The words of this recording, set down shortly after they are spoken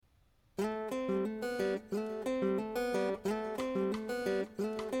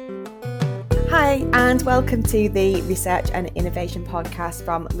Hi, and welcome to the Research and Innovation podcast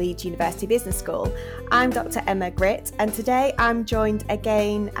from Leeds University Business School. I'm Dr. Emma Gritt, and today I'm joined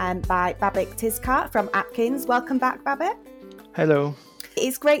again by Babak Tizkart from Atkins. Welcome back, Babak. Hello.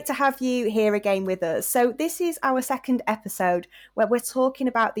 It's great to have you here again with us. So this is our second episode where we're talking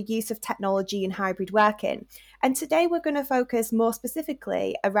about the use of technology in hybrid working. And today we're going to focus more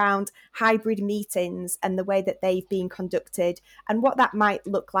specifically around hybrid meetings and the way that they've been conducted and what that might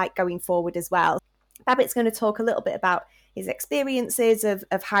look like going forward as well. Babak's going to talk a little bit about his experiences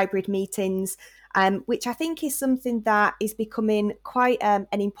of hybrid meetings, which I think is something that is becoming quite an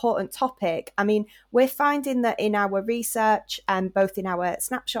important topic. I mean, we're finding that in our research, both in our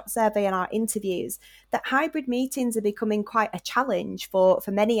snapshot survey and our interviews, that hybrid meetings are becoming quite a challenge for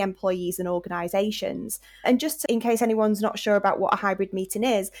many employees and organisations. And just in case anyone's not sure about what a hybrid meeting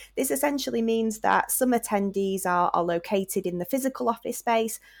is, this essentially means that some attendees are located in the physical office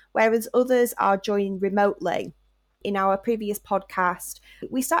space, whereas others are joining remotely. In our previous podcast,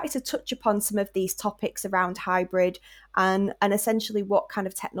 we started to touch upon some of these topics around hybrid and essentially what kind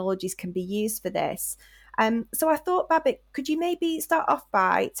of technologies can be used for this. So I thought, Babak, could you maybe start off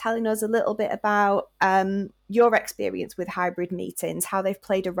by telling us a little bit about your experience with hybrid meetings, how they've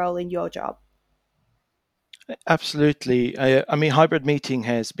played a role in your job? Absolutely. I mean, hybrid meeting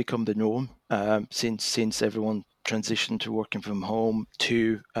has become the norm since everyone transitioned to working from home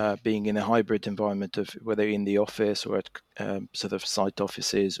to being in a hybrid environment of whether in the office or at sort of site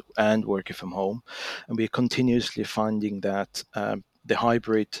offices and working from home. And we're continuously finding that the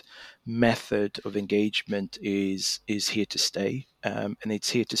hybrid method of engagement is here to stay. And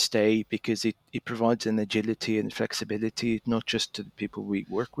it's here to stay because it provides an agility and flexibility, not just to the people we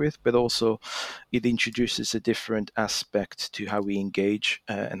work with, but also it introduces a different aspect to how we engage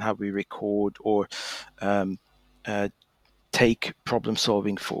and how we record or take problem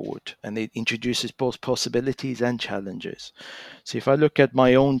solving forward. And it introduces both possibilities and challenges. So if I look at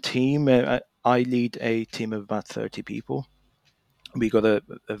my own team, I lead a team of about 30 people. We got a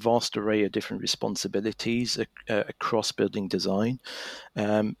vast array of different responsibilities across building design.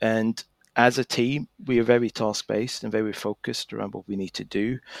 And as a team, we are very task-based and very focused around what we need to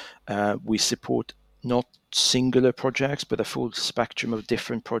do. We support not singular projects, but a full spectrum of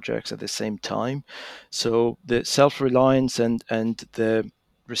different projects at the same time. So the self-reliance and the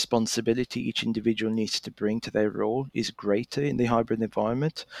responsibility each individual needs to bring to their role is greater in the hybrid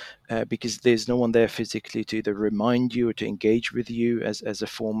environment because there's no one there physically to either remind you or to engage with you as a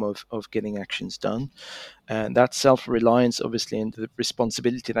form of getting actions done. And that self-reliance, obviously, and the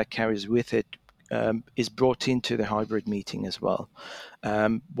responsibility that carries with it is brought into the hybrid meeting as well.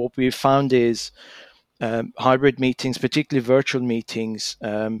 What we've found is hybrid meetings, particularly virtual meetings,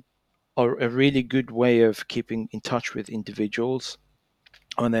 are a really good way of keeping in touch with individuals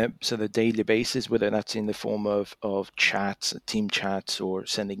on a sort of daily basis, whether that's in the form of chats, team chats, or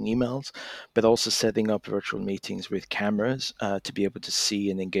sending emails, but also setting up virtual meetings with cameras to be able to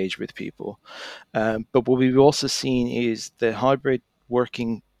see and engage with people. But what we've also seen is the hybrid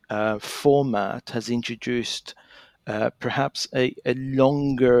working format has introduced perhaps a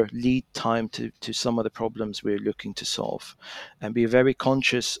longer lead time to some of the problems we're looking to solve. And be very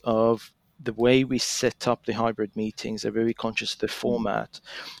conscious of the way we set up the hybrid meetings, are very conscious of the format,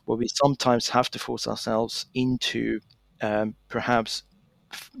 where we sometimes have to force ourselves into perhaps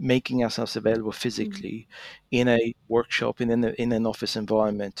making ourselves available physically in a workshop, in an office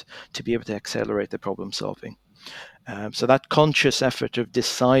environment, to be able to accelerate the problem solving. So that conscious effort of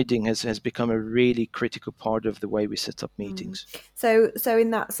deciding has become a really critical part of the way we set up meetings. So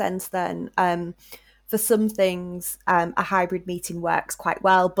in that sense, then, for some things, a hybrid meeting works quite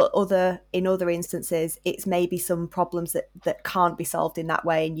well, but in other instances, it's maybe some problems that can't be solved in that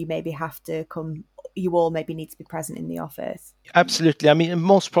way, and you maybe have to you all maybe need to be present in the office. Absolutely. I mean,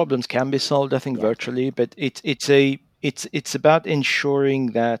 most problems can be solved, I think, virtually, but it's about ensuring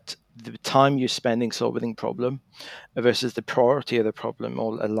that the time you're spending solving problem versus the priority of the problem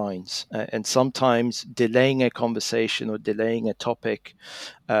all aligns. And sometimes delaying a conversation or delaying a topic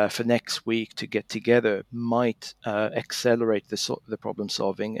for next week to get together might accelerate the problem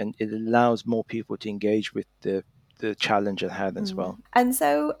solving, and it allows more people to engage with the challenge at hand as well. And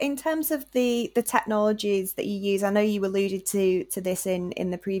so in terms of the technologies that you use, I know you alluded to this in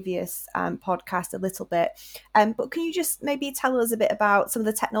the previous podcast a little bit, but can you just maybe tell us a bit about some of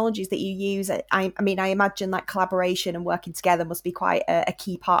the technologies that you use? I mean, I imagine like collaboration and working together must be quite a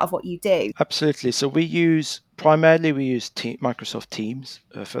key part of what you do. Absolutely. So we use primarily we use Microsoft Teams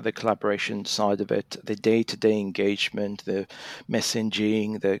for the collaboration side of it, the day-to-day engagement, the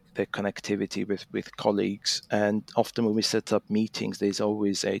messaging, the connectivity with colleagues. And often when we set up meetings, there's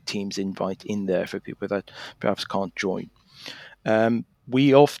always a Teams invite in there for people that perhaps can't join.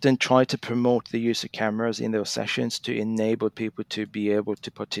 We often try to promote the use of cameras in those sessions to enable people to be able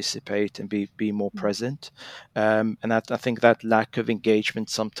to participate and be more present. And I think that lack of engagement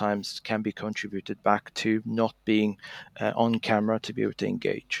sometimes can be contributed back to not being on camera to be able to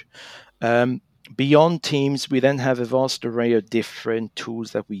engage. Beyond Teams, we then have a vast array of different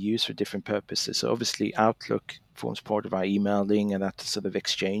tools that we use for different purposes. So obviously Outlook forms part of our emailing and that sort of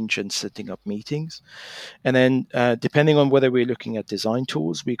exchange and setting up meetings. And then depending on whether we're looking at design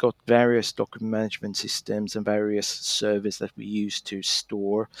tools, we got various document management systems and various servers that we use to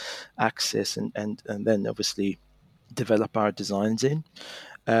store, access, and then obviously develop our designs in.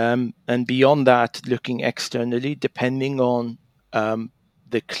 And beyond that, looking externally, depending on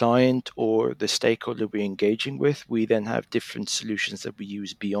the client or the stakeholder we're engaging with, we then have different solutions that we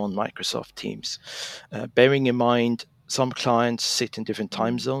use beyond Microsoft Teams. Bearing in mind, some clients sit in different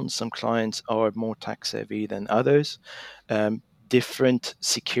time zones. Some clients are more tech savvy than others. Different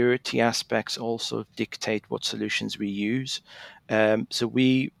security aspects also dictate what solutions we use. So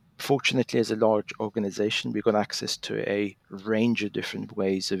we, fortunately, as a large organization, we've got access to a range of different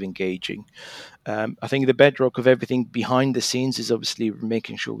ways of engaging. I think the bedrock of everything behind the scenes is obviously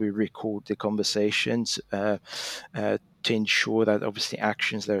making sure we record the conversations to ensure that obviously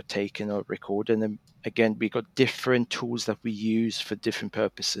actions that are taken are recorded. And again, we've got different tools that we use for different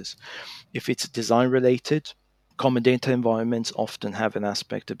purposes. If it's design related, common data environments often have an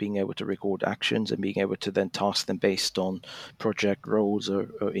aspect of being able to record actions and being able to then task them based on project roles or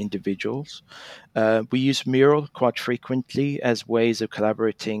individuals. We use Mural quite frequently as ways of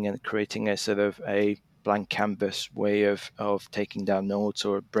collaborating and creating a sort of a blank canvas way of taking down notes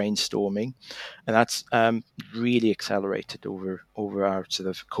or brainstorming. And that's really accelerated over our sort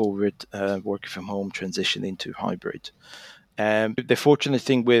of COVID working from home transition into hybrid. The fortunate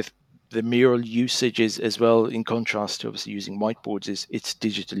thing with the Mural usage is as well, in contrast to obviously using whiteboards, is it's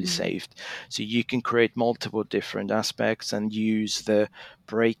digitally saved. So you can create multiple different aspects and use the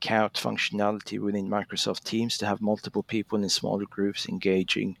breakout functionality within Microsoft Teams to have multiple people in smaller groups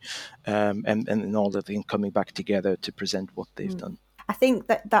engaging and all of them coming back together to present what they've done. I think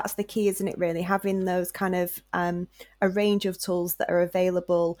that that's the key, isn't it, really? Having those kind of a range of tools that are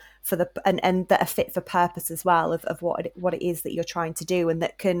available for and that are fit for purpose as well of what it is that you're trying to do, and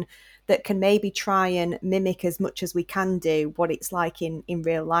that can maybe try and mimic as much as we can do what it's like in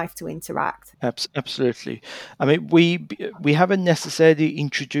real life to interact. Absolutely. I mean, we haven't necessarily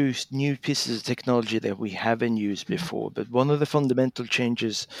introduced new pieces of technology that we haven't used before, but one of the fundamental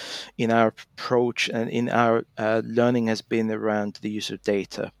changes in our approach and in our learning has been around the use of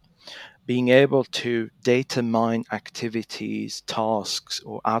data. Being able to data mine activities, tasks,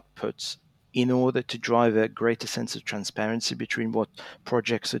 or outputs in order to drive a greater sense of transparency between what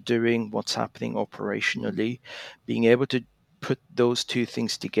projects are doing, what's happening operationally, being able to put those two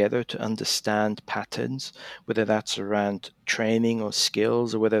things together to understand patterns, whether that's around training or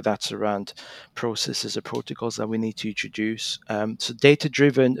skills, or whether that's around processes or protocols that we need to introduce. So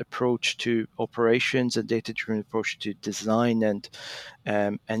data-driven approach to operations and data-driven approach to design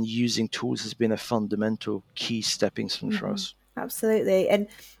and using tools has been a fundamental key stepping stone for us. Absolutely. And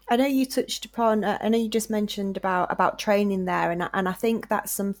I know you touched upon, I know you just mentioned about training there, and I think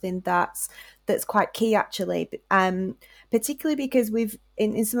that's something that's quite key actually, particularly because we've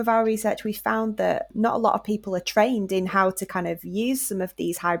in some of our research we found that not a lot of people are trained in how to kind of use some of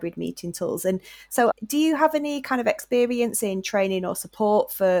these hybrid meeting tools. And so do you have any kind of experience in training or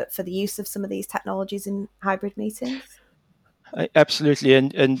support for the use of some of these technologies in hybrid meetings? Absolutely,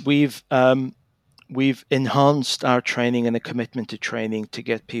 and we've enhanced our training and a commitment to training to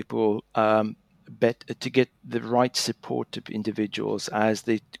get people to get the right support to individuals as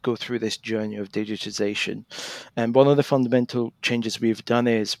they go through this journey of digitization. And one of the fundamental changes we've done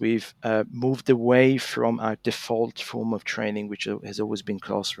is we've moved away from our default form of training, which has always been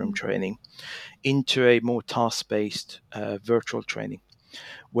classroom training, into a more task-based virtual training,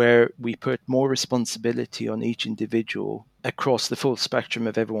 where we put more responsibility on each individual across the full spectrum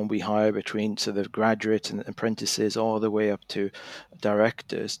of everyone we hire, between sort of graduates and apprentices all the way up to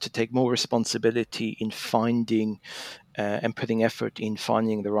directors, to take more responsibility in finding and putting effort in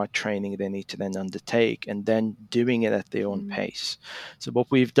finding the right training they need to then undertake, and then doing it at their own pace. So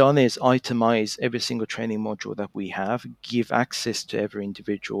what we've done is itemize every single training module that we have, give access to every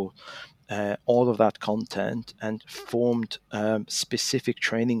individual all of that content, and formed specific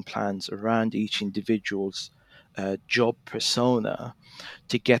training plans around each individual's job persona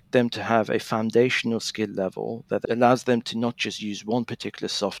to get them to have a foundational skill level that allows them to not just use one particular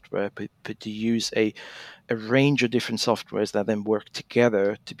software, but to use a range of different softwares that then work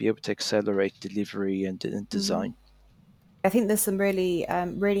together to be able to accelerate delivery and design. I think there's some really,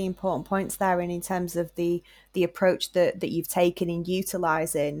 really important points there, and in terms of the approach that you've taken in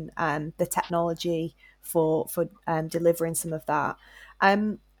utilising the technology for delivering some of that.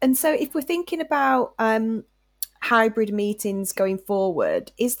 And so, if we're thinking about hybrid meetings going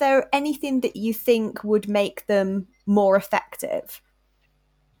forward, is there anything that you think would make them more effective?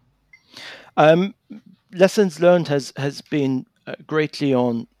 Lessons learned has been greatly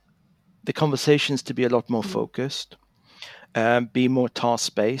on the conversations to be a lot more focused, be more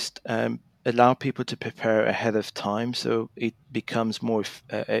task based, allow people to prepare ahead of time so it becomes more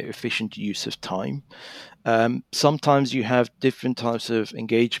efficient use of time. Sometimes you have different types of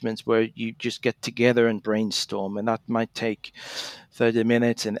engagements where you just get together and brainstorm, and that might take 30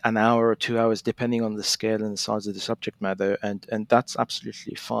 minutes and an hour or 2 hours, depending on the scale and the size of the subject matter, and that's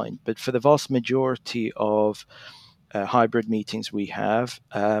absolutely fine. But for the vast majority of hybrid meetings we have,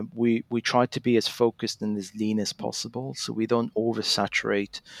 we try to be as focused and as lean as possible, so we don't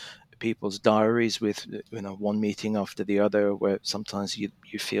oversaturate people's diaries with one meeting after the other, where sometimes you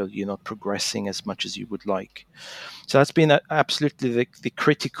feel you're not progressing as much as you would like. So that's been absolutely the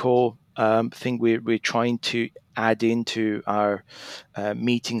critical thing we're trying to add into our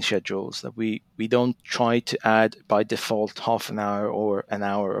meeting schedules, that we don't try to add by default half an hour or an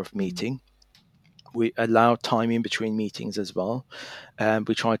hour of meeting. We allow time in between meetings as well, and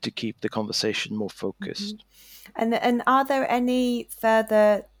we try to keep the conversation more focused. And are there any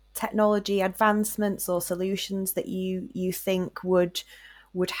further technology advancements or solutions that you think would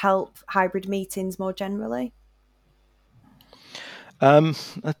help hybrid meetings more generally?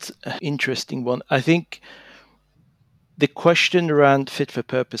 That's an interesting one. I think the question around fit for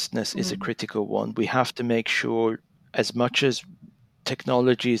purposeness is a critical one. We have to make sure, as much as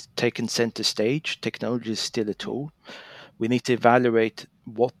technology is taken center stage, technology is still a tool. We need to evaluate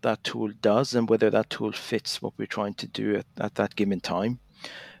what that tool does and whether that tool fits what we're trying to do at that given time.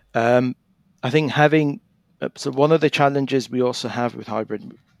 I think so one of the challenges we also have with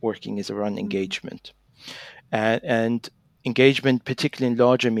hybrid working is around engagement. And engagement, particularly in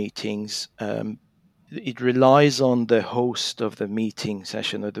larger meetings, it relies on the host of the meeting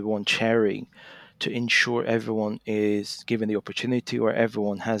session, or the one chairing, to ensure everyone is given the opportunity, or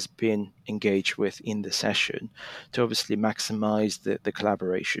everyone has been engaged with in the session, to obviously maximize the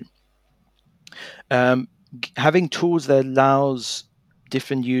collaboration. Having tools that allows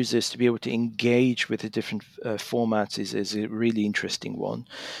different users to be able to engage with the different formats is a really interesting one.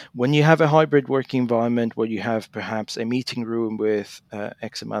 When you have a hybrid working environment where you have perhaps a meeting room with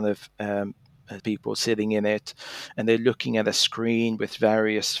X amount of people sitting in it, and they're looking at a screen with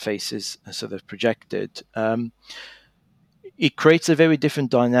various faces sort of projected, it creates a very different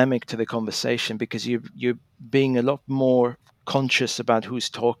dynamic to the conversation, because you're being a lot more conscious about who's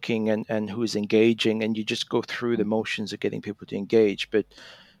talking and who's engaging, and you just go through the motions of getting people to engage. But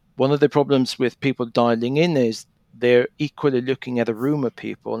one of the problems with people dialing in is they're equally looking at a room of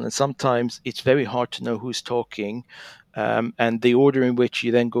people, and sometimes it's very hard to know who's talking, and the order in which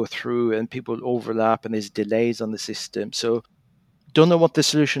you then go through, and people overlap, and there's delays on the system. So don't know what the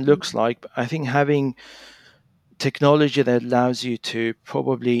solution looks like, but I think having technology that allows you to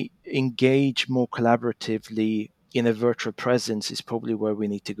probably engage more collaboratively in a virtual presence is probably where we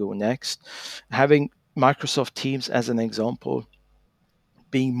need to go next. Having Microsoft Teams as an example,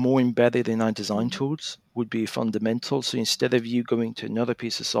 being more embedded in our design tools would be fundamental. So instead of you going to another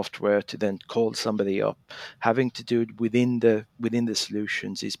piece of software to then call somebody up, having to do it within the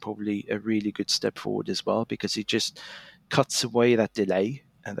solutions is probably a really good step forward as well, because it just cuts away that delay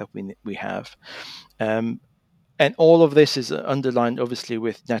and that we have. And all of this is underlined, obviously,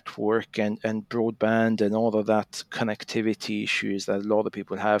 with network and broadband and all of that connectivity issues that a lot of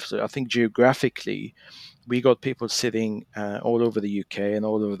people have. So I think geographically, we got people sitting all over the UK and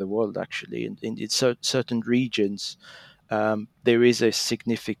all over the world, actually. And in certain regions, there is a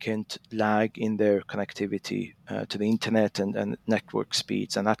significant lag in their connectivity to the internet and network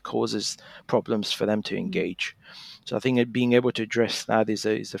speeds, and that causes problems for them to engage. So I think being able to address that is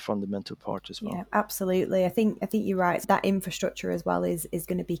a fundamental part as well. Yeah, absolutely. I think you're right. That infrastructure as well is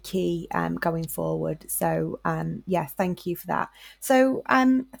going to be key going forward. So yeah, thank you for that. So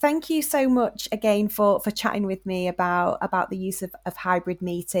thank you so much again for chatting with me about the use of hybrid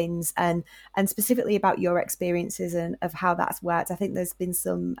meetings and specifically about your experiences and of how that's worked. I think there's been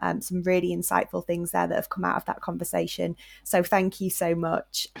some really insightful things there that have come out of that conversation. So thank you so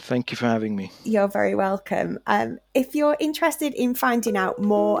much. Thank you for having me. You're very welcome. If you're interested in finding out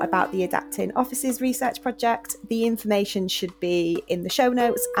more about the Adapting Offices Research Project, the information should be in the show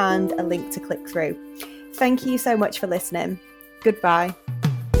notes and a link to click through. Thank you so much for listening. Goodbye.